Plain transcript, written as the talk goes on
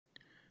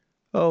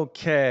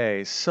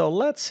Okay, so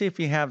let's see if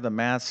you have the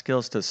math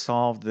skills to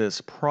solve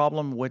this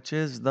problem, which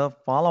is the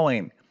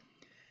following.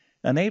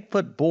 An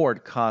 8-foot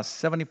board costs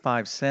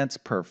 75 cents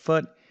per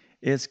foot,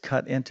 is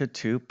cut into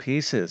two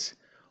pieces.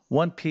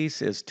 One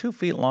piece is 2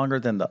 feet longer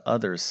than the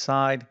other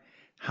side.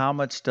 How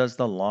much does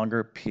the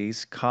longer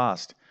piece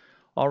cost?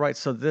 All right,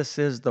 so this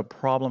is the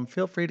problem.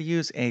 Feel free to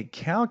use a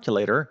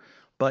calculator,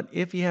 but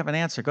if you have an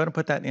answer, go ahead and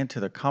put that into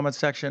the comment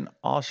section.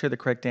 I'll share the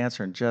correct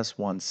answer in just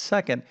 1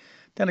 second.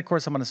 Then, of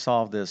course, I'm going to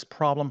solve this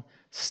problem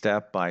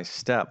step by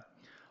step.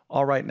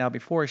 All right, now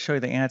before I show you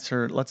the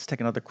answer, let's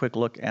take another quick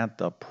look at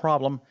the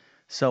problem.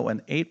 So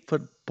an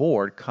 8-foot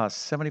board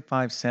costs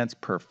 75 cents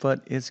per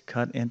foot, is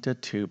cut into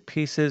two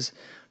pieces.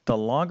 The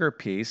longer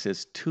piece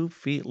is 2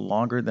 feet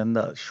longer than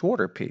the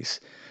shorter piece.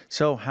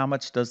 So how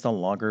much does the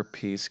longer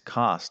piece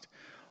cost?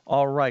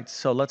 All right,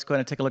 so let's go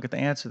ahead and take a look at the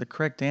answer. The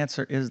correct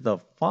answer is the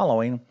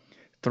following,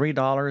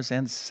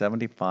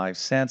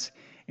 $3.75,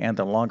 and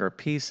the longer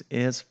piece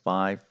is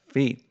 5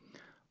 feet.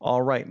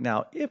 All right,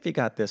 now if you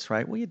got this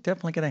right, well, you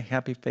definitely get a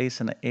happy face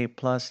and an A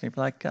plus. And if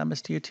you're like,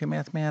 Mr. YouTube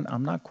Math Man,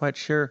 I'm not quite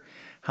sure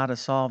how to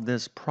solve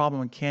this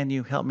problem. Can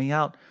you help me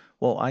out?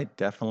 Well, I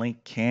definitely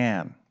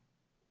can.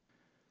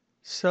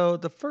 So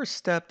the first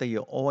step that you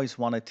always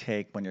want to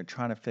take when you're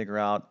trying to figure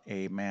out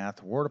a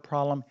math word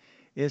problem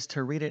is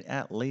to read it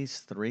at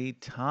least 3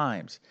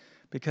 times.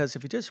 Because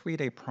if you just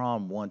read a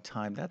problem one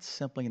time, that's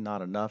simply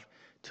not enough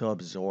to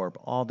absorb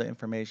all the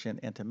information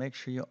and to make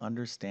sure you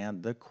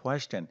understand the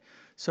question.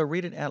 So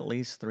read it at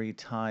least 3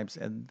 times,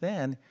 and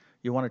then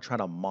you want to try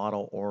to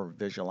model or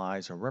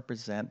visualize or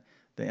represent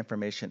the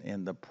information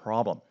in the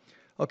problem.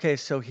 Okay,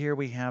 so here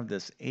we have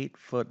this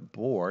 8-foot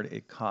board.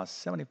 It costs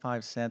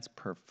 75 cents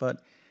per foot,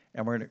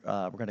 and we're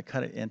gonna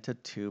cut it into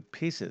two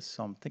pieces.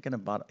 So I'm thinking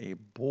about a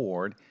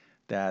board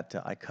that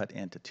I cut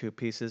into two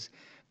pieces.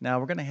 Now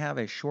we're gonna have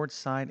a short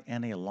side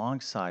and a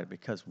long side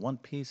because one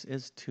piece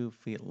is 2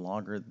 feet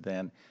longer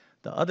than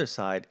the other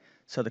side.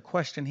 So the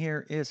question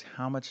here is,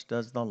 how much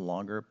does the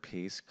longer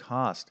piece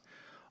cost?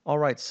 All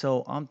right,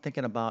 so I'm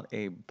thinking about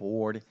a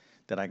board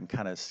that I can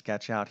kind of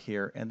sketch out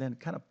here and then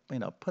kind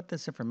of, put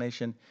this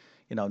information,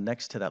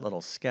 next to that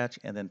little sketch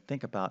and then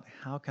think about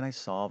how can I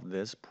solve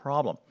this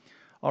problem?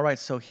 All right,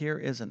 so here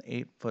is an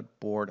 8-foot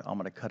board. I'm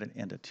going to cut it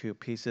into two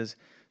pieces.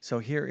 So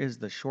here is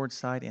the short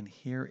side and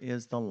here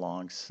is the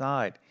long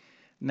side.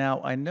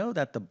 Now, I know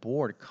that the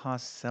board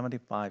costs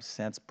 75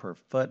 cents per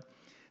foot.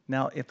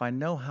 Now, if I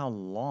know how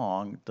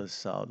long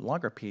this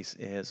longer piece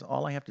is,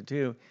 all I have to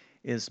do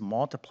is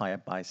multiply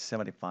it by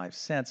 75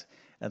 cents,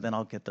 and then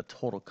I'll get the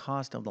total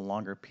cost of the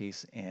longer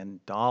piece in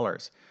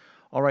dollars.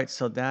 All right,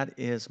 so that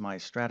is my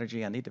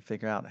strategy. I need to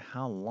figure out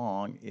how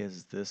long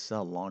is this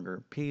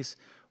longer piece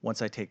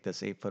once I take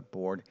this 8-foot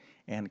board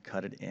and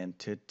cut it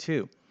into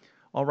two.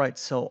 All right,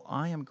 so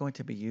I am going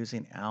to be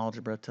using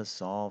algebra to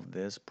solve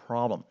this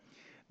problem.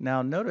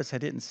 Now, notice I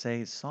didn't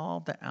say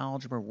solve the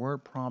algebra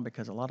word problem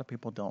because a lot of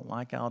people don't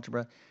like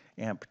algebra,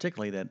 and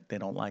particularly that they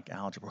don't like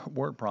algebra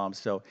word problems.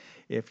 So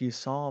if you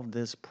solve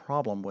this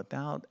problem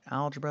without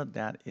algebra,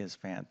 that is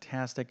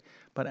fantastic.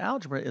 But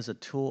algebra is a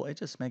tool, it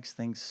just makes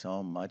things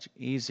so much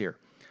easier.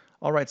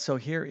 All right, so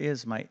here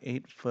is my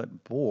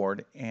 8-foot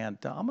board, and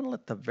I'm going to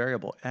let the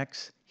variable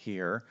x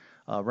here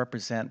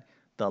represent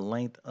the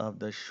length of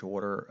the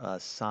shorter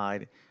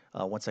side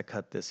once I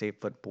cut this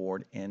 8-foot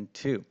board in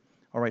two.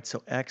 All right,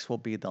 so x will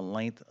be the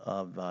length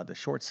of the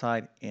short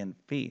side in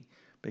feet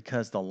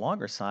because the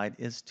longer side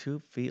is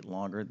 2 feet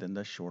longer than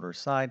the shorter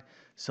side.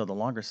 So the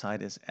longer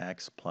side is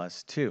x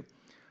plus 2.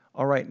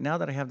 All right, now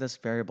that I have this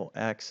variable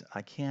x,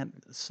 I can't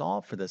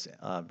solve for this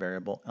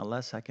variable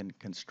unless I can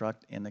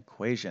construct an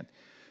equation.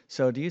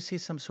 So do you see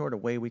some sort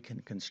of way we can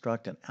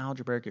construct an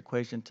algebraic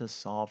equation to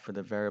solve for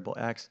the variable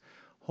x?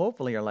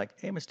 Hopefully you're like,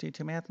 hey, Mr.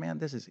 T2 Math Man,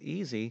 this is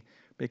easy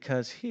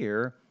because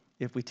here,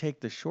 if we take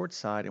the short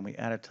side and we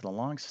add it to the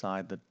long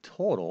side, the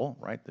total,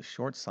 right, the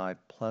short side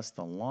plus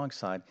the long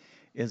side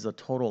is the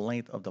total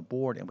length of the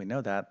board, and we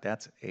know that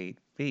that's 8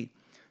 feet.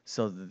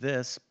 So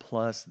this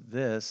plus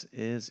this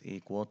is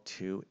equal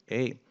to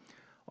 8.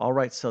 All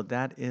right, so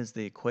that is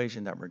the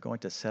equation that we're going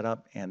to set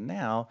up, and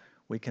now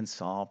we can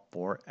solve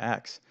for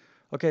x.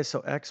 Okay, so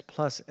x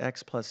plus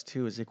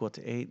 2 is equal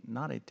to 8.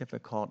 Not a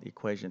difficult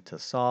equation to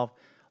solve.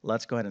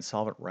 Let's go ahead and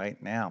solve it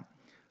right now.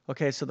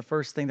 Okay, so the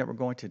first thing that we're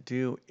going to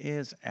do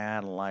is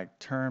add like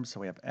terms. So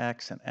we have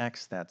x and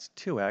x, that's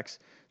 2x.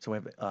 So we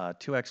have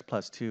 2x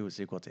plus 2 is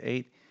equal to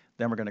 8.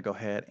 Then we're going to go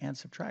ahead and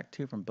subtract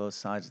 2 from both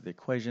sides of the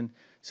equation.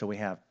 So we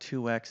have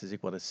 2x is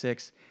equal to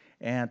 6.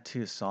 And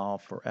to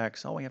solve for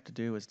x, all we have to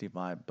do is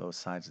divide both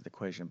sides of the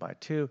equation by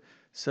 2.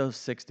 So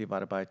 6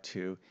 divided by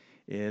 2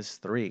 is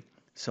 3.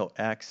 So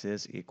x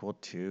is equal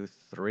to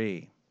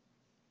 3.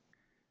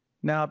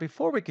 Now,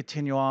 before we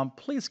continue on,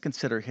 please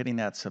consider hitting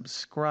that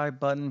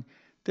subscribe button.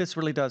 This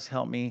really does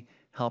help me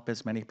help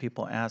as many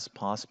people as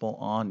possible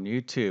on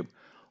YouTube.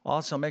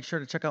 Also, make sure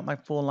to check out my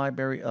full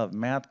library of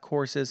math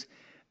courses.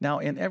 Now,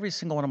 in every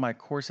single one of my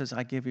courses,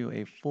 I give you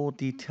a full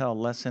detailed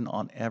lesson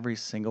on every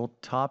single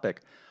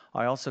topic.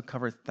 I also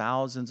cover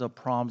thousands of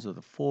problems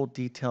with full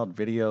detailed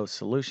video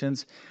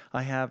solutions.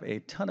 I have a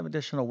ton of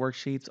additional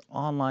worksheets,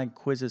 online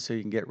quizzes so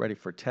you can get ready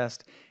for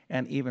tests,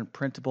 and even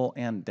printable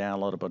and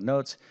downloadable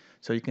notes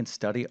so you can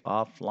study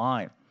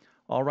offline.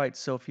 All right,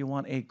 so if you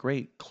want a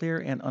great, clear,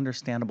 and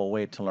understandable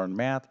way to learn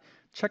math,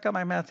 check out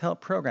my math help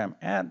program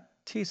at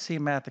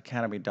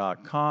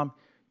tcmathacademy.com.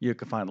 You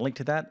can find a link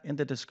to that in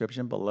the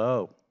description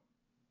below.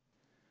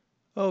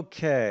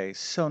 Okay,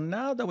 so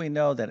now that we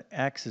know that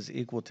x is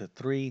equal to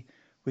 3,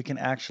 we can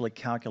actually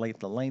calculate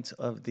the lengths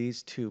of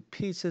these two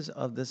pieces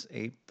of this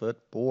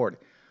 8-foot board.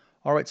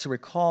 All right, so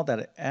recall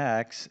that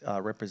x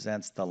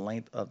represents the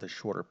length of the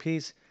shorter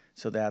piece,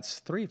 so that's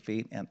 3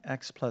 feet, and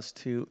x plus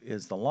 2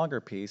 is the longer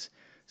piece,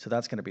 so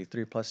that's going to be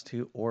 3 plus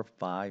 2, or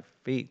 5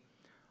 feet.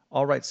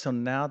 All right, so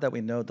now that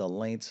we know the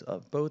lengths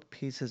of both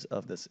pieces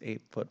of this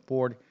 8-foot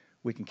board,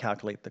 we can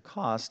calculate the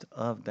cost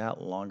of that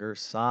longer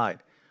side.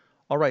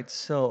 All right,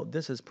 so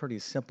this is pretty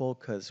simple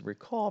because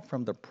recall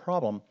from the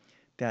problem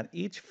that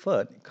each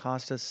foot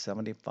cost us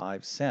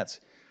 75 cents.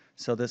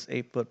 So this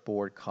 8-foot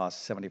board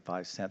costs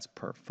 75 cents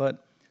per foot.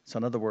 So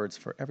in other words,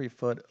 for every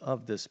foot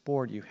of this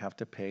board, you have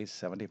to pay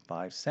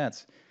 75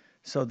 cents.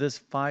 So this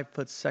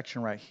 5-foot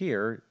section right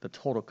here, the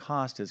total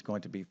cost is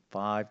going to be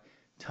 5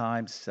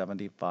 times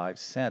 75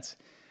 cents.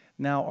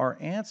 Now our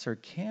answer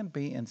can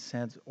be in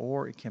cents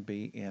or it can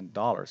be in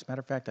dollars.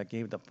 Matter of fact, I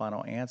gave the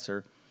final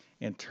answer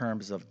in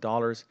terms of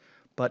dollars.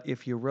 But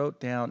if you wrote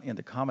down in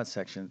the comment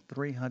section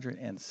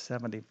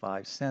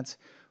 375 cents,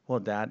 well,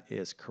 that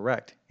is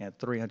correct. And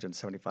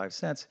 375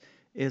 cents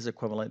is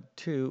equivalent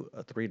to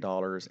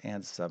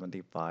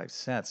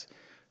 $3.75.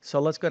 So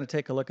let's go and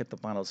take a look at the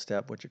final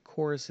step, which of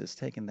course is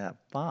taking that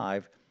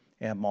 5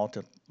 and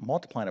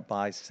multiplying it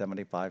by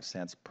 75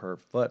 cents per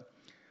foot.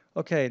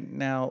 Okay,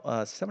 now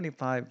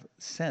 75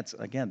 cents,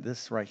 again,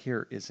 this right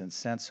here is in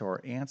cents, so our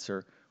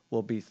answer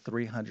will be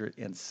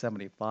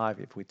 375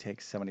 if we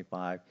take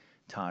 75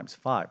 times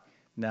 5.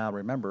 Now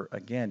remember,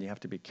 again, you have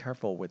to be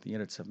careful with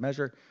units of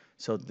measure,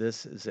 so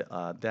this is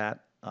that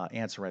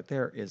answer right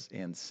there is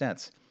in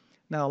cents.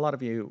 Now a lot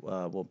of you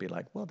will be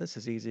like, well, this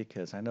is easy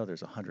because I know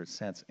there's 100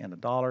 cents in a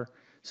dollar,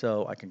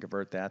 so I can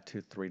convert that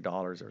to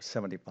 $3 or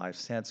 75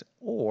 cents,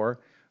 or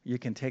you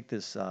can take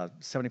this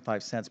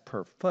 75 cents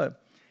per foot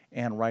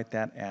and write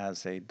that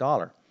as a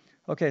dollar.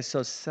 Okay,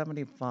 so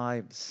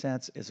 75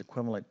 cents is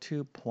equivalent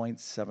to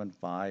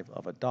 0.75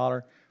 of a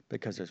dollar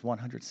because there's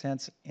 100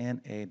 cents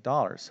in a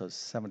dollar. So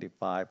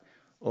 75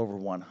 over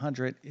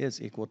 100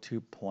 is equal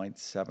to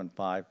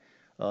 0.75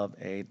 of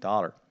a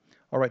dollar.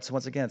 All right, so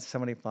once again,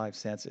 75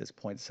 cents is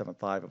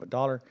 0.75 of a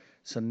dollar.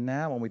 So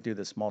now when we do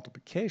this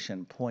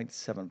multiplication,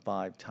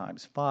 0.75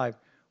 times 5,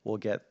 we'll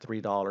get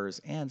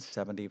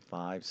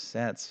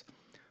 $3.75.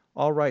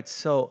 All right,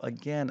 so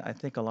again, I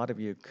think a lot of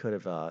you could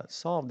have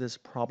solved this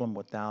problem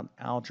without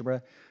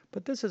algebra,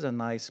 but this is a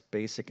nice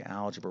basic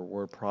algebra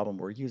word problem.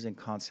 We're using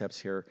concepts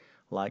here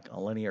like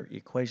linear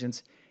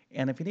equations.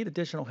 And if you need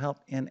additional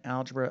help in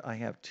algebra, I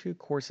have two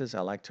courses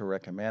I like to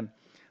recommend.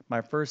 My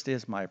first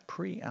is my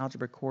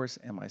pre-algebra course,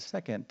 and my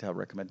second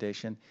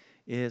recommendation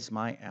is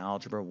my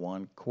Algebra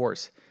 1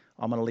 course.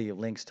 I'm going to leave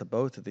links to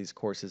both of these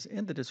courses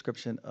in the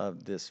description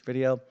of this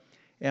video.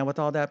 And with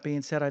all that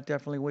being said, I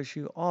definitely wish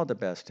you all the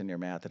best in your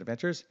math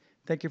adventures.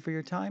 Thank you for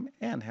your time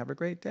and have a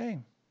great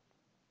day.